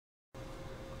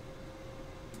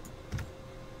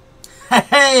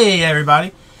Hey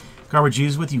everybody, Cardboard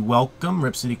Jews with you. Welcome,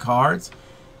 Rip City Cards.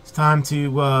 It's time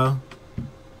to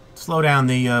slow down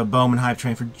the Bowman hype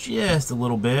train for just a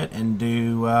little bit and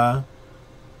do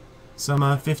some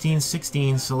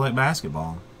 15-16 select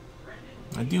basketball.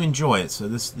 I do enjoy it, so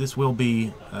this will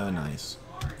be nice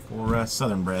for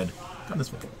southernbred. Come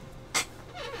this way.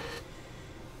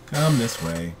 Come this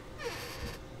way.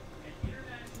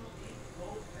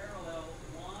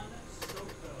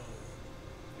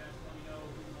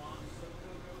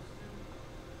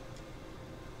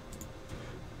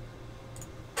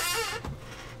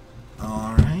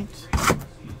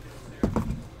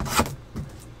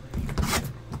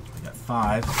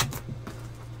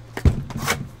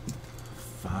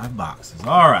 Five boxes.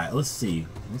 All right, let's see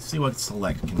what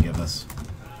select can give us.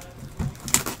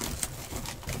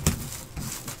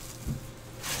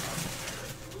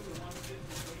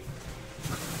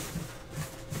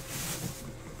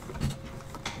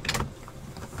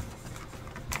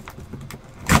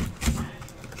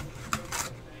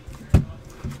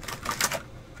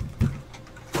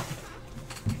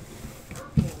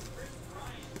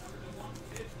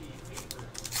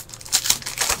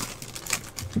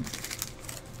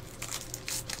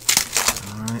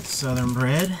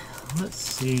 Southernbred. Let's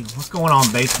see what's going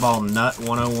on. Baseball Nut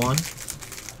 101.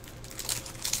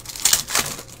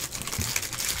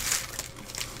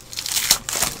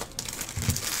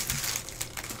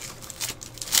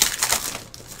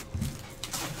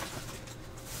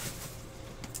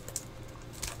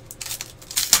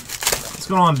 What's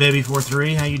going on, Baby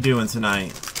 43? How you doing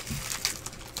tonight?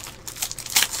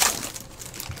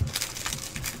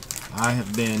 I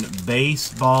have been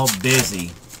baseball busy.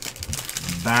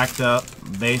 Backed up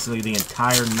basically the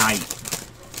entire night.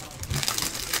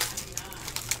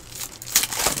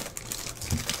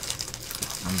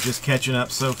 I'm just catching up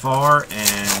so far,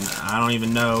 and I don't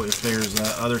even know if there's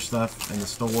other stuff in the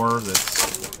store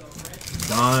that's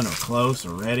done or close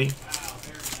or ready.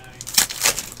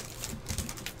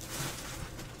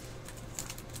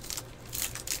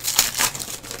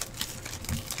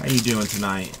 How you doing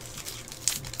tonight?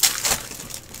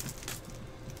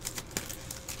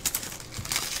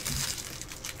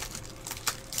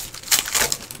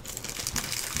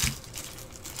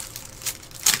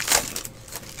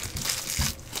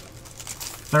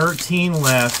 $13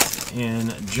 left in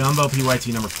Jumbo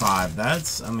PYT number 5.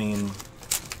 That's, I mean,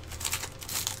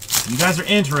 if you guys are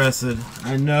interested,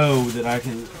 I know that I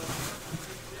can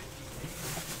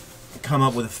come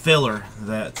up with a filler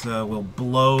that will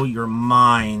blow your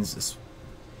minds.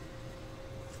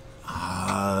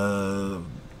 I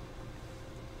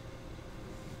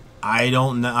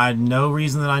don't know. I have no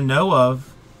reason that I know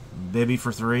of. Bibby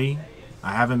for 3.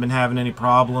 I haven't been having any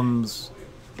problems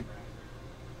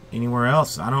anywhere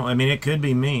else. I mean, it could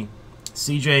be me.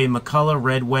 CJ McCullough,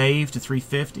 Red Wave to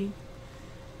 350.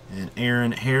 And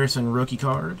Aaron Harrison, rookie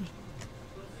card.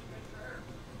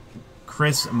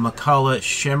 Chris McCullough,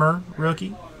 Shimmer,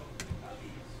 rookie.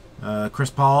 Chris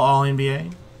Paul,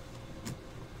 All-NBA.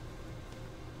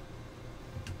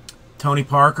 Tony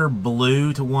Parker,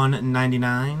 blue to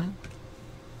 199.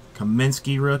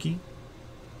 Kaminsky, rookie.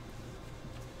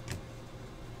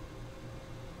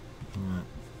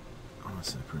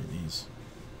 Separate these.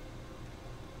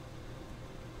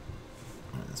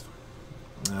 Alright, that's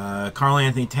fine. Karl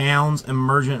Anthony Towns,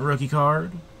 emergent rookie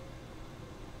card.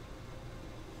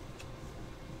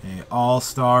 A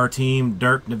all-star team,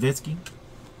 Dirk Nowitzki.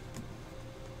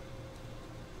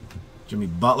 Jimmy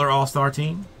Butler, all-star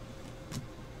team.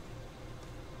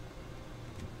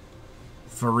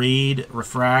 Fareed,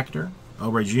 refractor.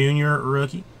 Obre Jr.,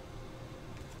 rookie.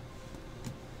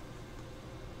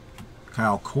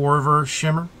 Kyle Korver,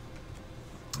 Shimmer.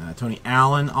 Tony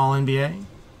Allen, All-NBA.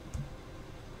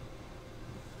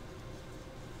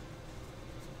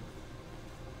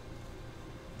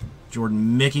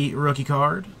 Jordan Mickey, rookie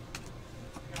card.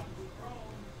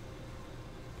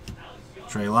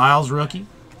 Trey Lyles, rookie.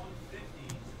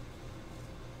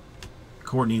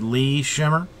 Courtney Lee,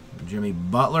 Shimmer. Jimmy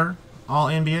Butler,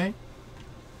 All-NBA.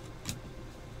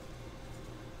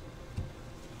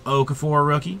 Okafor,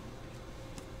 rookie.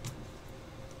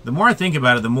 The more I think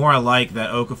about it, the more I like that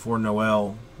Okafor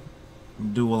Noel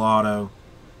dual auto.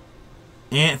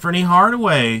 Anthony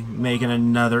Hardaway making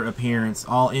another appearance.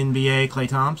 All-NBA Klay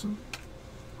Thompson.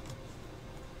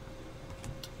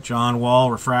 John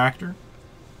Wall, refractor.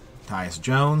 Tyus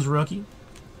Jones, rookie.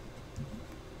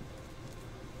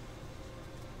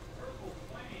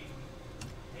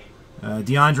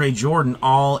 DeAndre Jordan,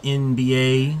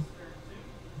 All-NBA.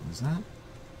 What is that?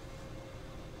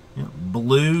 Yeah,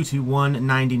 blue to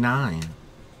 199.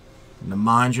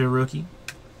 Nemanja, rookie.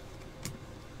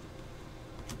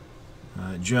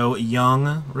 Joe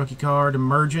Young, rookie card,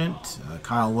 Emergent.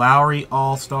 Kyle Lowry,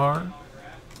 All-Star.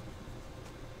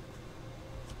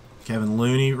 Kevin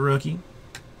Looney, rookie.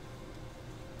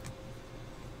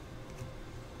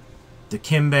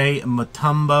 Dikembe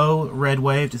Mutombo, Red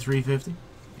Wave to 350.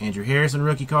 Andrew Harrison,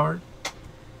 rookie card.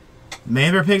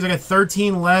 Man Bear Pigs, I got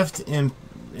 13 left in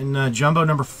Jumbo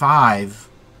number 5.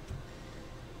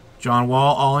 John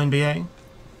Wall, All-NBA.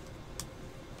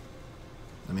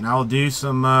 I mean, I'll do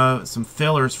some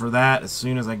fillers for that as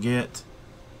soon as I get.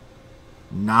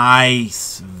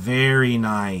 Nice. Very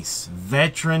nice.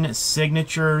 Veteran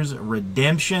Signatures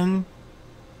Redemption.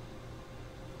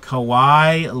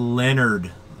 Kawhi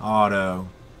Leonard auto.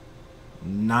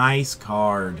 Nice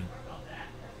card.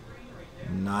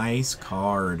 Nice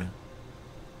card.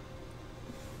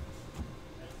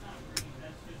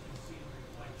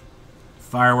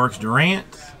 Fireworks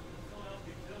Durant.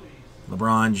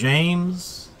 LeBron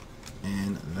James.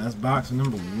 And that's box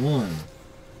number 1.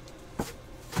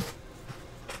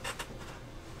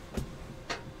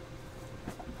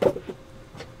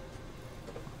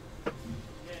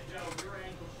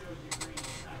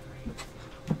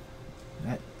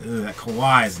 That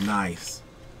Kawhi is nice.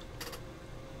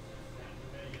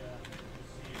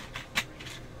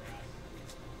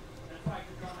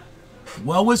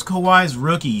 What was Kawhi's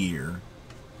rookie year?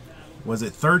 Was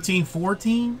it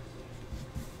 13-14?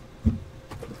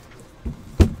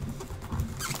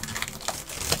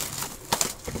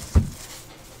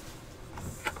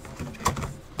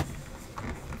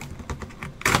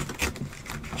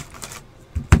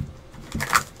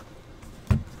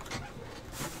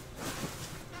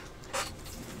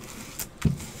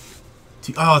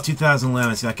 Oh,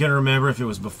 2011. See, I couldn't remember if it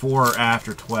was before or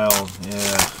after 12.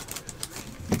 Yeah.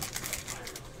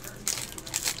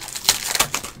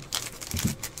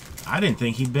 I didn't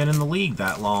think he'd been in the league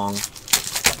that long.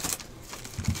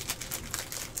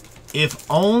 If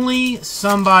only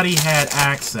somebody had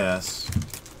access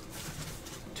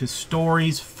to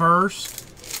Story's first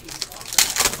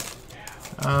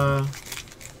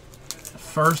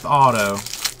auto.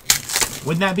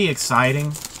 Wouldn't that be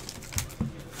exciting?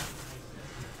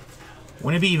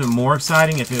 Wouldn't it be even more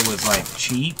exciting if it was like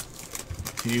cheap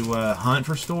to hunt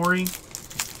for Story?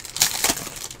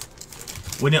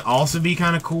 Wouldn't it also be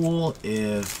kind of cool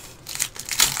if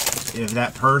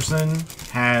that person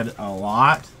had a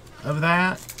lot of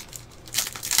that?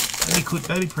 That'd be cool.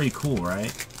 That'd be pretty cool,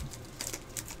 right?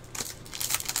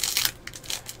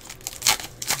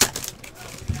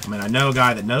 I mean, I know a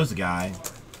guy that knows a guy.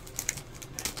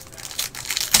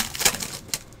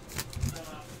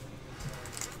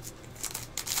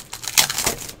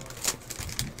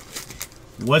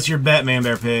 What's your bet, Man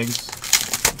Bear Pigs?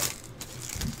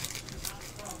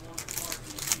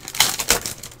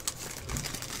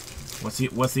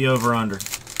 What's the over under?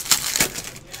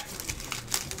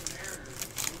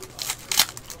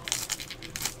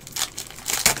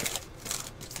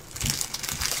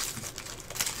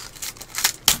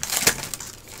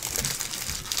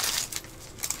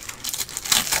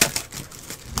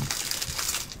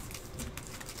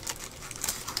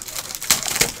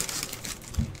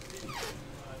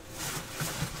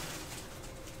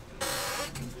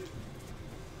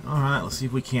 Alright, let's see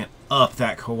if we can't up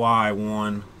that Kawhi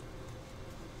one.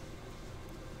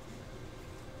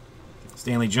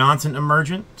 Stanley Johnson,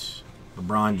 Emergent.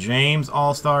 LeBron James,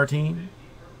 All-Star Team.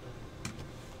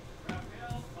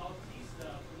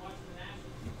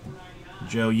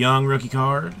 Joe Young, rookie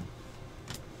card.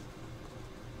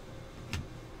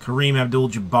 Kareem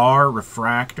Abdul-Jabbar,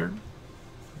 Refractor.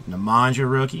 Nemanja,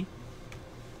 rookie.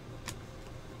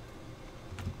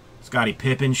 Scottie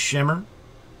Pippen, Shimmer.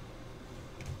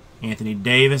 Anthony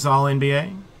Davis,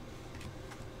 All-NBA.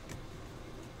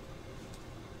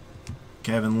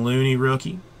 Kevin Looney,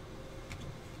 rookie.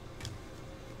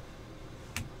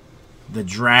 The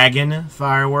Dragon,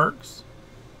 Fireworks.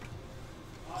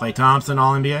 Klay Thompson,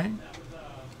 All-NBA.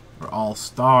 Or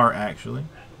All-Star, actually.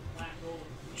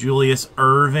 Julius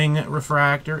Irving,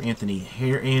 Refractor.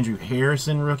 Andrew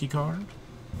Harrison, rookie card.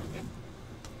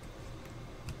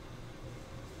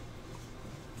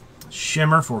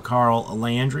 Shimmer for Carl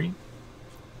Landry.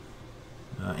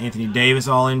 Anthony Davis,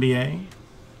 All-NBA.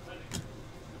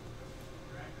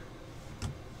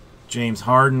 James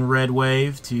Harden, Red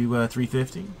Wave to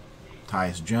 350.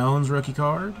 Tyus Jones, rookie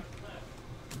card.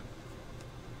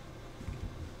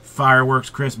 Fireworks,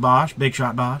 Chris Bosh, Big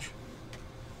Shot Bosh.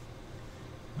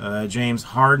 James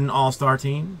Harden, All-Star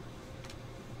Team.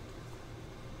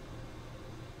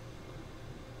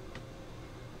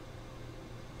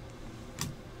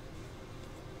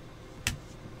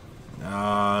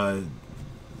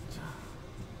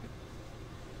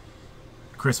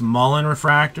 Chris Mullen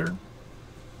refractor.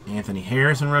 Anthony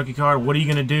Harrison rookie card. What are you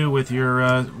going to do with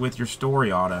your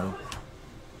story auto?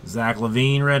 Zach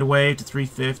LaVine red wave to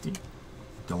 350.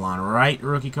 DeLon Wright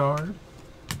rookie card.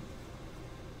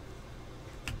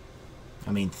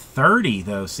 I mean, 30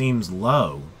 though seems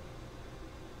low.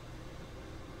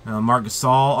 Marc Gasol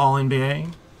all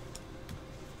NBA.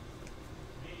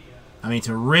 I mean,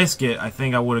 to risk it, I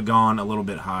think I would have gone a little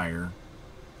bit higher.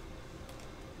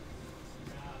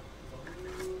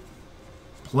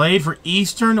 Played for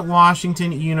Eastern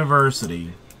Washington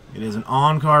University. It is an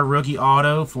on-card rookie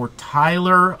auto for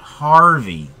Tyler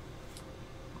Harvey.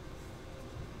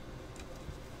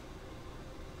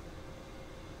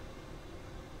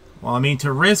 Well, I mean,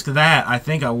 to risk that, I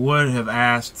think I would have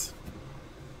asked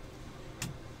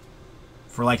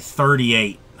for like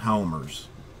 38 homers.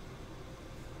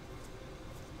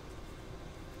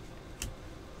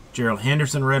 Gerald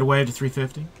Henderson red wave to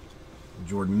 350.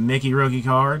 Jordan Mickey rookie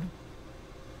card.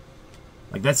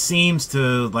 Like, that seems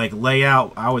to, like, lay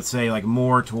out, I would say, like,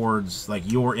 more towards, like,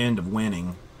 your end of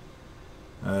winning.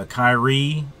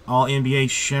 Kyrie, All-NBA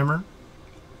Shimmer.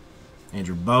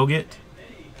 Andrew Bogut.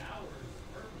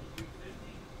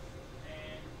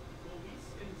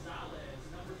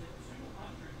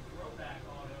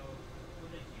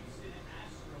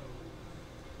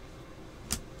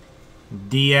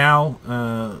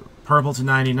 Diao, purple to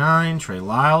 99. Trey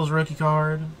Lyles rookie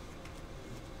card.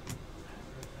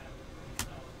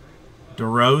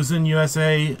 DeRozan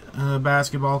USA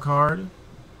basketball card.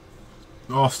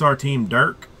 All-Star Team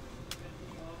Dirk.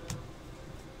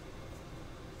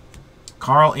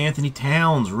 Karl Anthony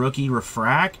Towns rookie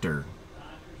refractor.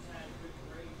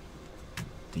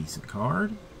 Decent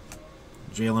card.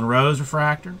 Jalen Rose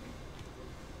refractor.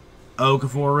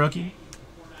 Okafor rookie.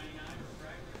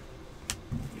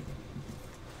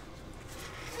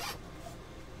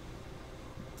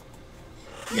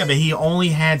 Yeah, but he only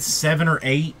had 7 or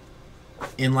 8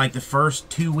 in like the first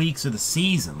 2 weeks of the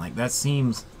season. Like, that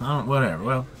seems, whatever.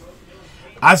 Well,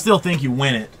 I still think you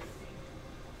win it.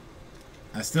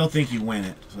 I still think you win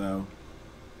it, so.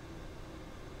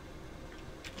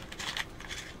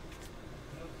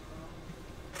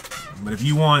 But if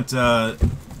you want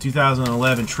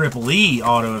 2011 Triple E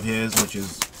auto of his, which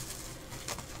is,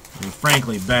 I mean,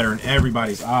 frankly, better in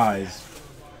everybody's eyes,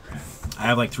 I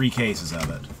have like 3 cases of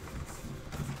it.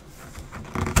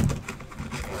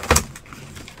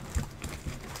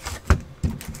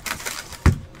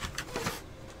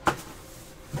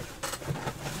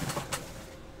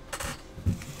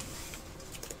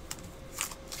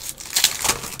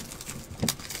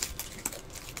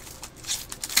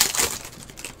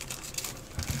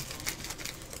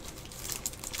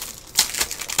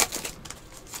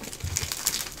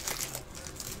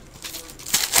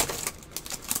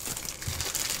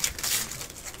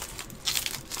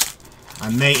 I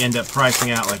may end up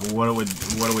pricing out like what it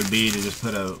would be to just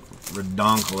put a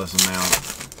redonkulous amount.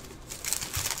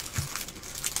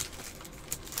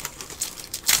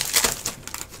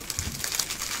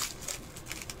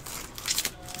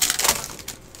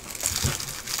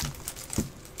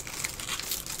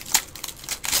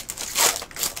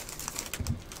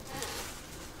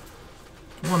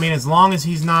 Well, I mean, as long as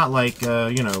he's not like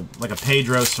you know, like a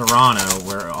Pedro Serrano,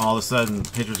 where all of a sudden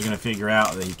pitchers are going to figure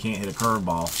out that he can't hit a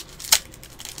curveball.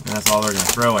 And that's all they're going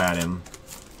to throw at him.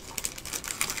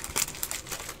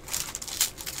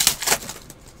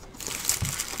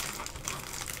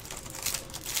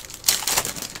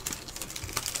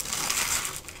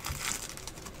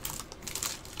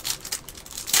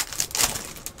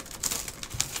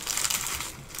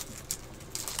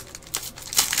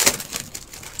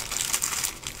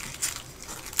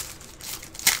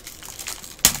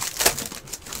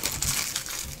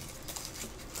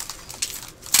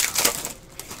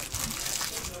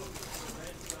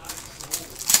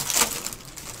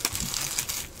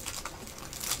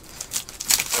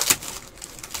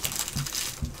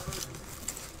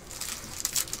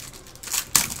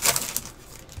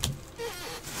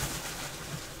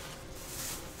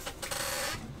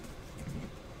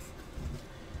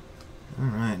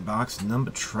 Box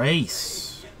number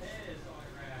trace.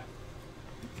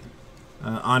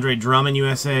 Andre Drummond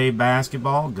USA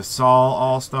basketball. Gasol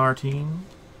All-Star team.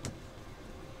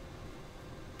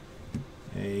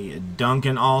 A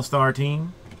Duncan All-Star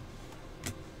team.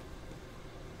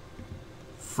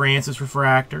 Francis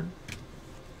refractor.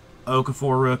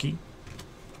 Okafor rookie.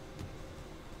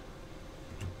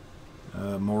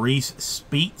 Maurice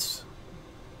Speets.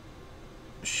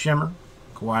 Shimmer.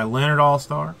 Kawhi Leonard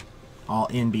All-Star. All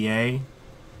NBA.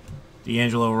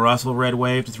 D'Angelo Russell red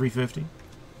wave to 350.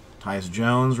 Tyus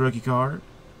Jones rookie card.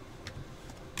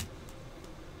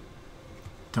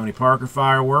 Tony Parker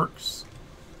Fireworks.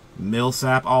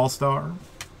 Millsap All-Star.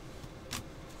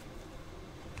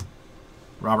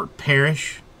 Robert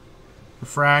Parrish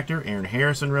Refractor. Aaron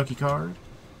Harrison rookie card.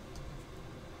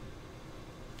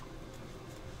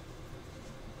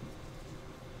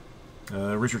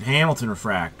 Richard Hamilton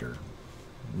Refractor.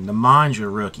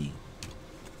 Nemanja rookie.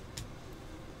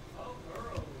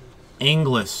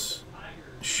 Inglis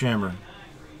Shimmer.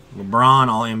 LeBron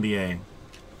All-NBA.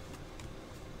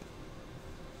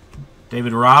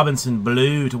 David Robinson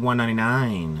Blue to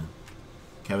 199.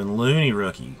 Kevin Looney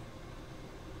rookie.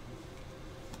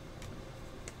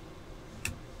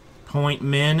 Point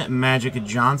Men Magic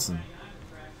Johnson.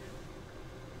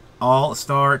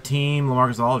 All-Star Team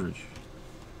LaMarcus Aldridge.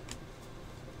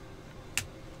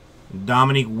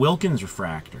 Dominique Wilkins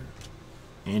Refractor.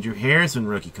 Andrew Harrison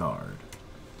rookie card.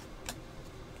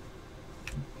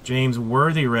 James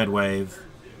Worthy Red Wave.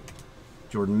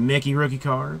 Jordan Mickey rookie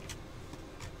card.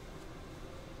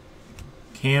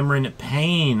 Cameron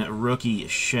Payne rookie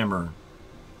Shimmer.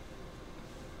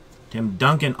 Tim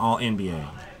Duncan All-NBA.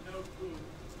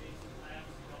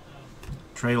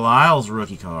 Trey Lyles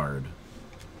rookie card.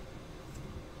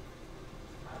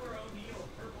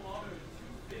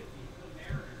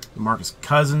 Marcus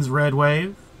Cousins Red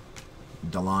Wave.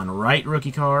 DeLon Wright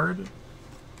rookie card.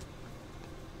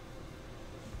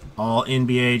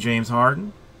 All-NBA James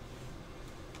Harden.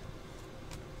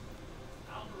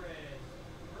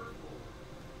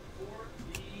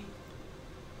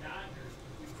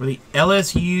 For the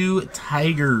LSU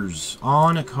Tigers,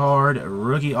 on-card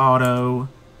rookie auto,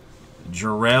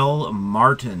 Jarrell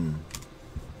Martin.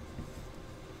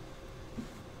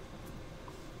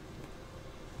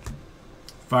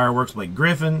 Fireworks Blake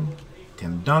Griffin.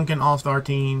 Tim Duncan All-Star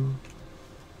Team.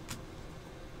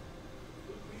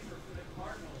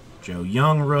 Joe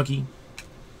Young rookie.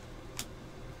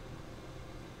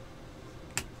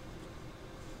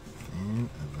 And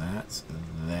that's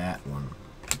that one.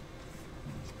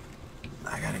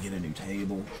 I gotta get a new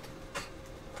table.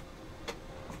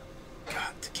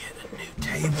 Got to get a new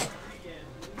table.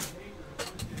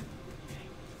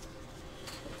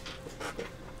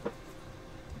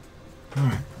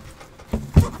 Alright.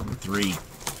 Number 3.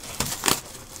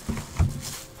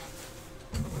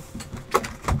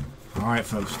 Alright,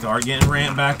 folks, start getting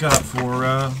ramped back up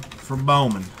for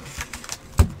Bowman.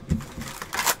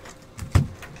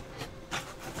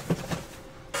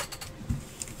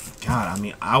 God, I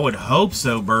mean, I would hope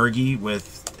so, Bergie,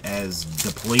 with as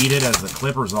depleted as the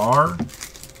Clippers are.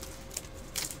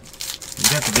 You'd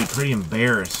have to be pretty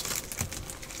embarrassed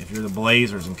if you're the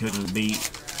Blazers and couldn't beat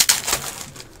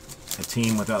a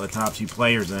team without the top 2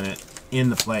 players in it in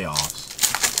the playoffs.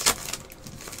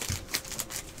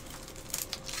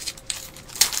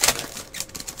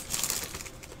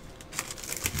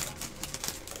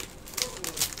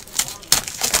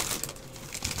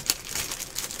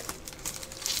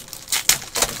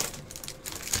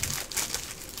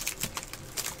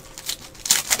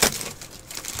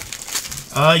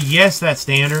 Yes, that's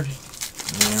standard.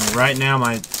 And right now,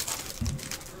 my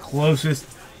closest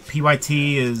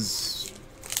PYT is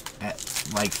at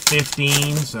like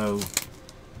 15, so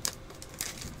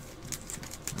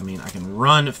I mean, I can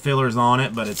run fillers on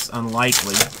it, but it's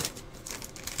unlikely.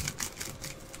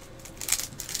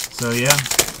 So yeah,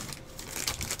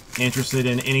 interested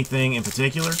in anything in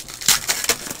particular?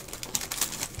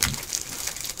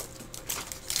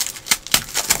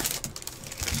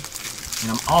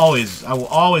 And I will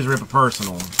always rip a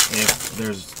personal if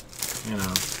there's, you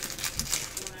know,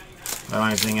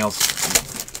 anything else,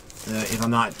 if I'm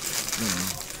not, you know,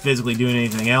 physically doing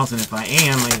anything else, and if I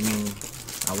am, I mean,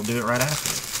 I will do it right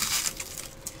after.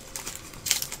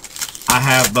 I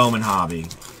have Bowman Hobby.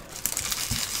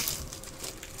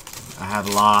 I have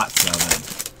lots of it.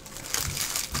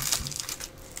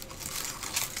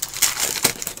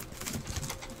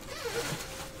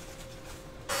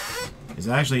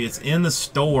 It's in the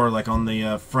store, like on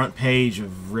the front page of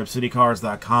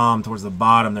ripcitycards.com. Towards the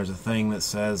bottom, there's a thing that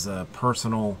says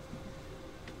personal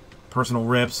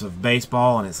rips of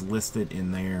baseball, and it's listed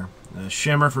in there.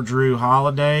 Shimmer for Drew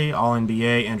Holiday,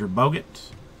 All-NBA Andrew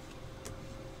Bogut.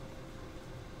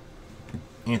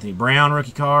 Anthony Brown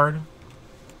rookie card.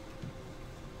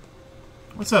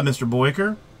 What's up, Mr.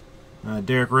 Boyker?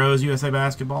 Derrick Rose, USA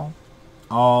Basketball.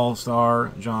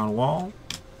 All-Star John Wall.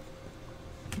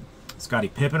 Scottie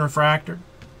Pippen Refractor.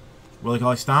 Willie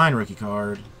Cauley-Stein rookie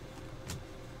card.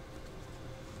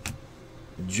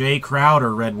 Jay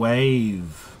Crowder Red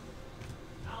Wave.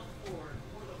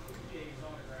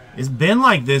 It's been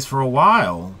like this for a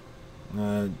while.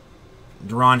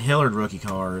 Deron Hillard rookie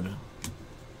card.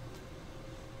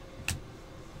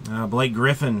 Blake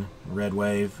Griffin, Red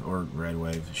Wave,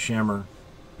 Shimmer.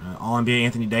 All-NBA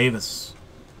Anthony Davis.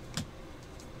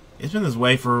 It's been this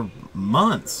way for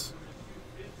months.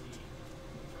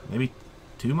 Maybe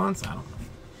 2 months? I don't know.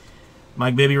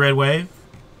 Mike Bibby, Red Wave.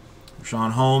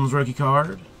 Rashawn Holmes, rookie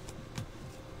card.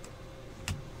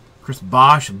 Chris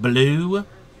Bosh, blue,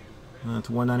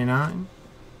 to 199.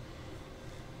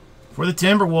 For the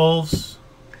Timberwolves,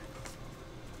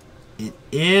 it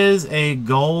is a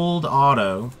gold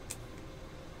auto.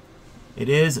 It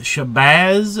is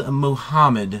Shabazz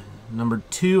Muhammad, number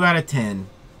 2 out of 10.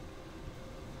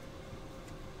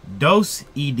 Dos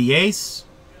y Diez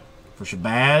for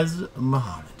Shabazz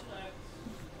Muhammad.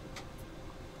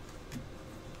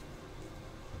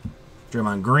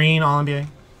 Draymond Green, All-NBA.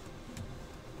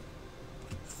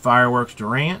 Fireworks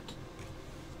Durant.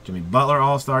 Jimmy Butler,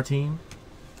 All-Star Team.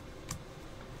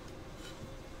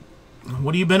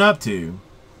 What have you been up to?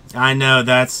 I know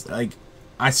that's like,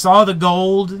 I saw the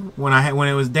gold when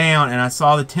it was down, and I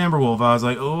saw the Timberwolf. I was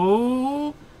like,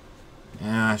 oh,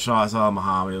 and I saw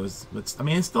Muhammad. It was, I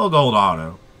mean, it's still a gold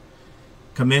auto.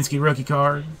 Kaminsky rookie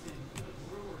card.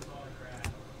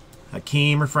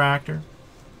 Hakeem refractor.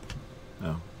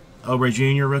 Oh, Oubre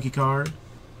Jr. rookie card.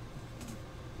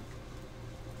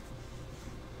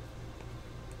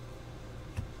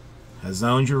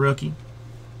 Hazonja rookie.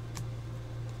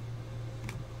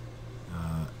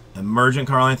 Emergent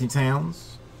Karl Anthony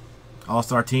Towns.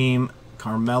 All-Star Team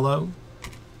Carmelo.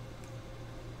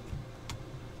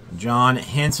 John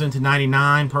Henson to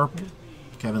 99 purple.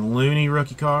 Kevin Looney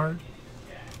rookie card.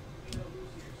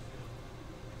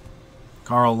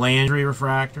 Carl Landry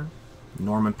refractor.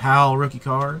 Norman Powell rookie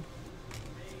card.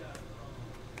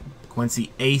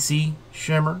 Quincy Acey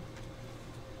shimmer.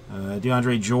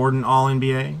 DeAndre Jordan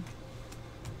All-NBA.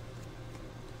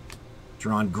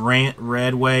 Jerron Grant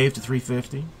red wave to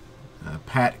 350.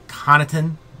 Pat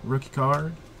Connaughton rookie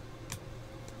card.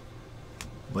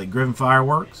 Blake Griffin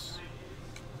fireworks.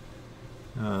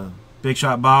 Big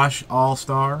Shot Bosh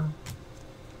All-Star.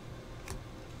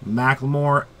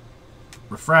 Macklemore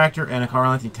refractor and a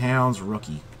Karl Anthony Towns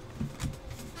rookie.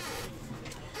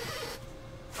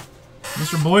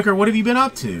 Mr. Boyker, what have you been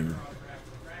up to?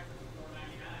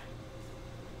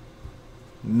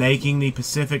 Making the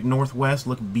Pacific Northwest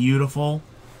look beautiful.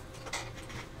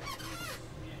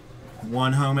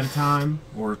 One home at a time,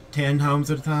 or 10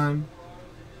 homes at a time.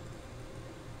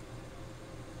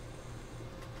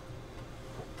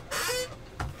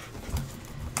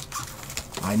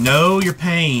 I know your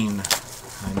pain.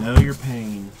 I know your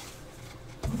pain.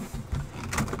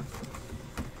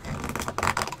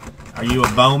 Are you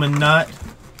a Bowman nut?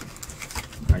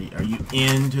 Are you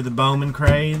into the Bowman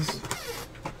craze?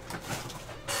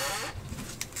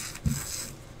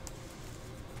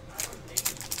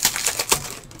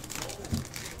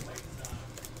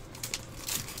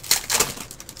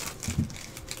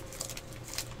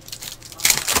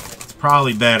 It's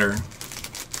probably better.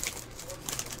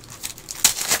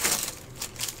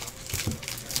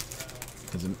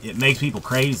 Because it makes people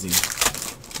crazy.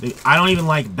 I don't even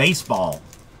like baseball.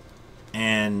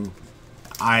 And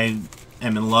I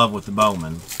am in love with the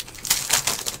Bowman.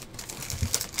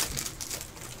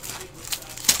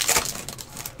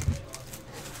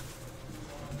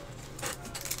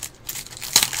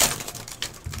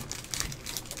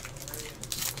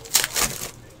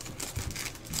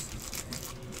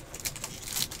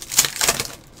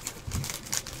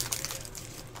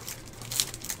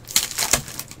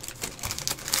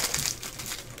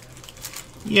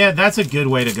 Yeah, that's a good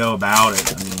way to go about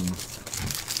it.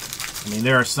 I mean,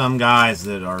 there are some guys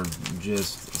that are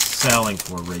just selling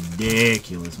for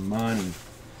ridiculous money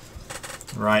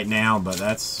right now, but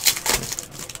that's,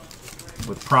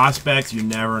 with prospects, you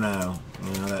never know.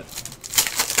 You know, that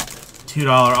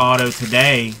 $2 auto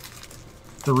today,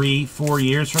 3-4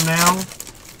 years from now,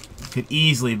 could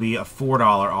easily be a $4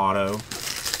 auto,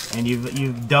 and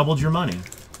you've doubled your money.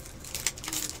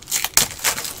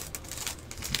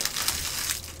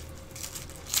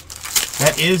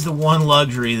 That is the one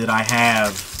luxury that I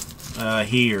have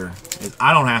here, is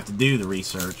I don't have to do the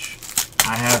research.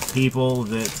 I have people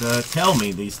that tell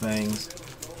me these things.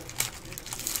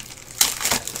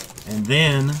 And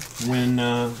then when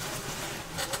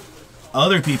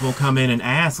other people come in and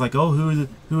ask, like, oh,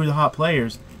 who are the hot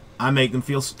players, I make them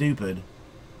feel stupid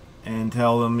and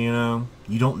tell them, you know,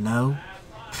 you don't know?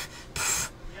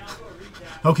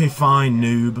 Okay, fine,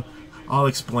 noob. I'll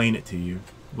explain it to you.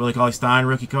 Willie Cauley-Stein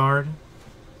rookie card.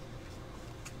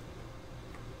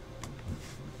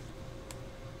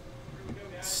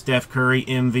 Steph Curry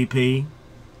MVP.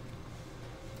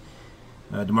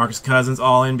 DeMarcus Cousins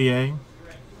All-NBA.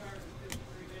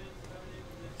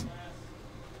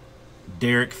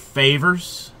 Derek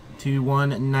Favors to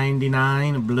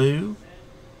 199 blue.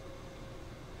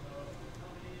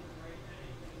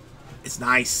 It's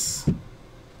nice.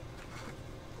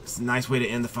 It's a nice way to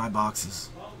end the 5 boxes.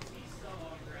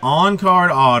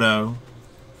 On-card auto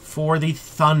for the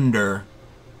Thunder.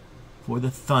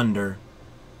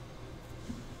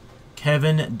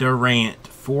 Kevin Durant,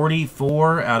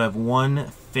 44 out of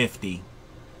 150.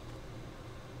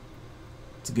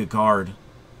 It's a good card.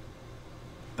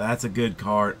 That's a good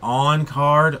card. On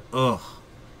card, ugh.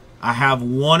 I have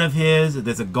one of his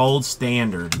that's a gold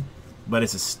standard, but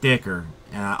it's a sticker,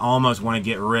 and I almost want to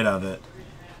get rid of it.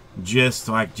 Just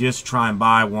try and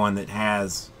buy one that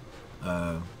has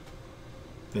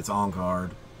that's on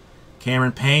card.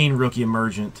 Cameron Payne, rookie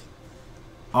emergent.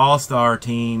 All-Star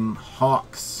team,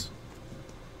 Hawks.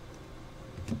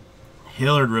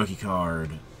 Hillard rookie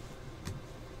card.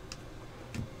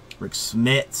 Rick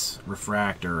Smits,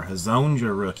 refractor.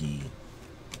 Hazonja rookie.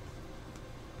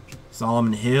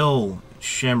 Solomon Hill,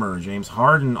 shimmer. James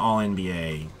Harden,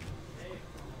 All-NBA.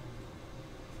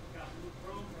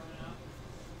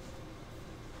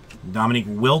 Dominique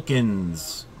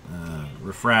Wilkins,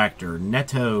 refractor.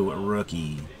 Neto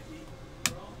rookie.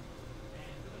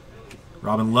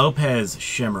 Robin Lopez,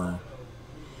 shimmer.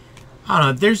 I don't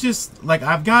know. There's just, like,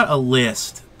 I've got a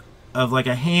list of, like,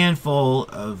 a handful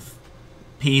of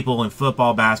people in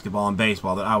football, basketball, and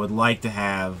baseball that I would like to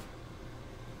have.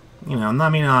 You know,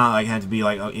 not like have to be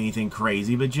like anything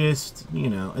crazy, but just, you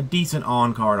know, a decent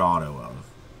on-card auto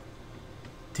of.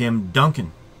 Tim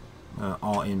Duncan,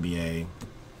 All NBA.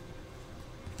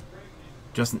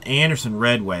 Justin Anderson,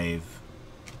 Red Wave.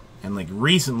 And like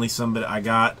recently, I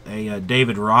got a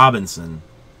David Robinson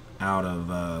out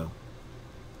of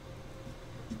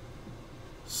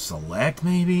Select,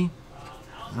 maybe.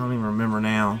 I don't even remember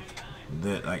now.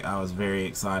 That like I was very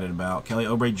excited about. Kelly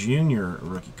Oubre Jr.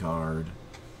 rookie card.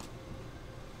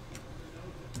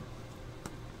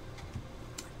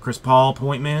 Chris Paul,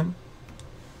 point man.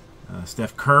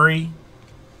 Steph Curry,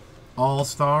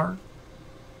 All-Star.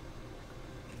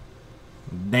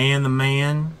 Dan the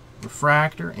Man,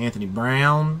 refractor. Anthony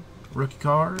Brown, rookie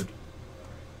card.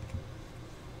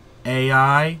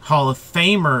 AI, Hall of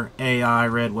Famer AI,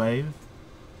 Red Wave.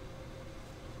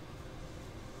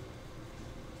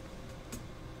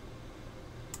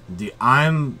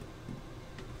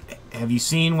 Have you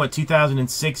seen what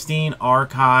 2016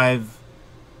 archive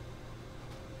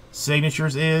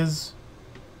signatures is?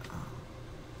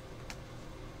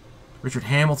 Richard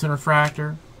Hamilton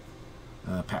refractor.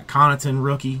 Pat Connaughton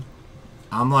rookie.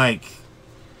 I'm a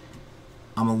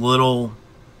little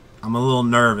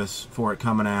nervous for it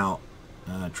coming out.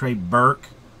 Trey Burke,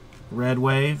 Red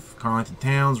Wave. Karl Anthony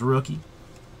Towns rookie.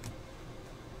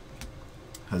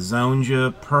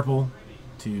 Hazonja purple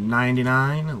to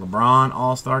 99. LeBron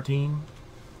All-Star team.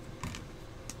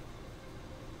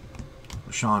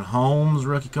 Rashawn Holmes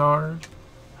rookie card.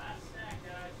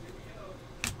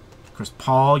 Chris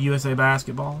Paul, USA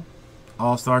Basketball.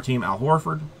 All-Star team, Al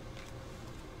Horford.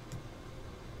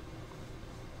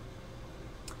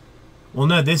 Well,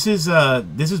 no, this is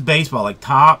baseball, like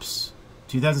Topps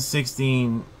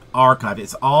 2016 archive.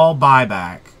 It's all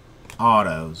buyback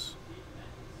autos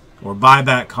or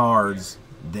buyback cards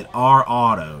that are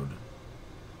autoed,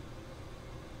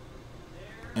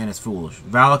 and it's foolish.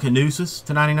 Valanciunas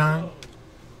to 99.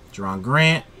 Jerron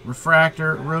Grant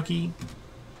refractor rookie.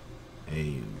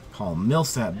 A Paul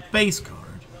Millsap base card.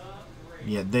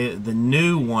 Yeah, the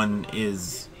new one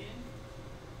is,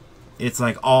 it's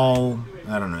like all,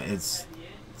 I don't know,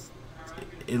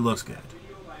 it looks good.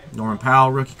 Norman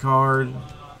Powell rookie card.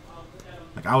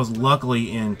 Like I was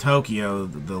luckily in Tokyo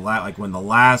like when the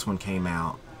last one came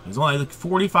out. It was only like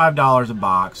 $45 a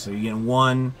box, so you get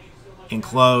one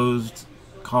enclosed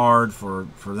card for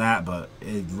that, but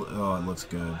it looks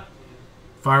good.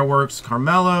 Fireworks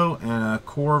Carmelo and a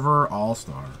Corver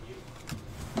All-Star.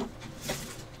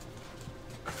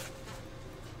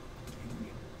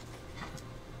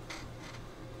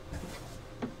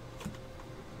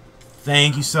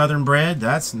 Thank you, Southernbred.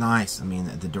 That's nice. I mean,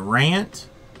 the Durant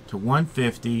to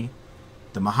 150.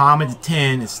 The Muhammad to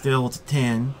 10 is still to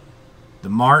 10. The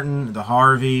Martin, the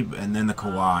Harvey, and then the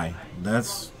Kawhi.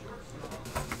 That's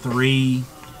three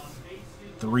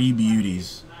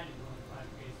beauties.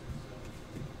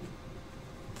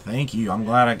 Thank you. I'm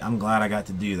glad I got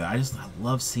to do that. I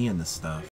love seeing this stuff.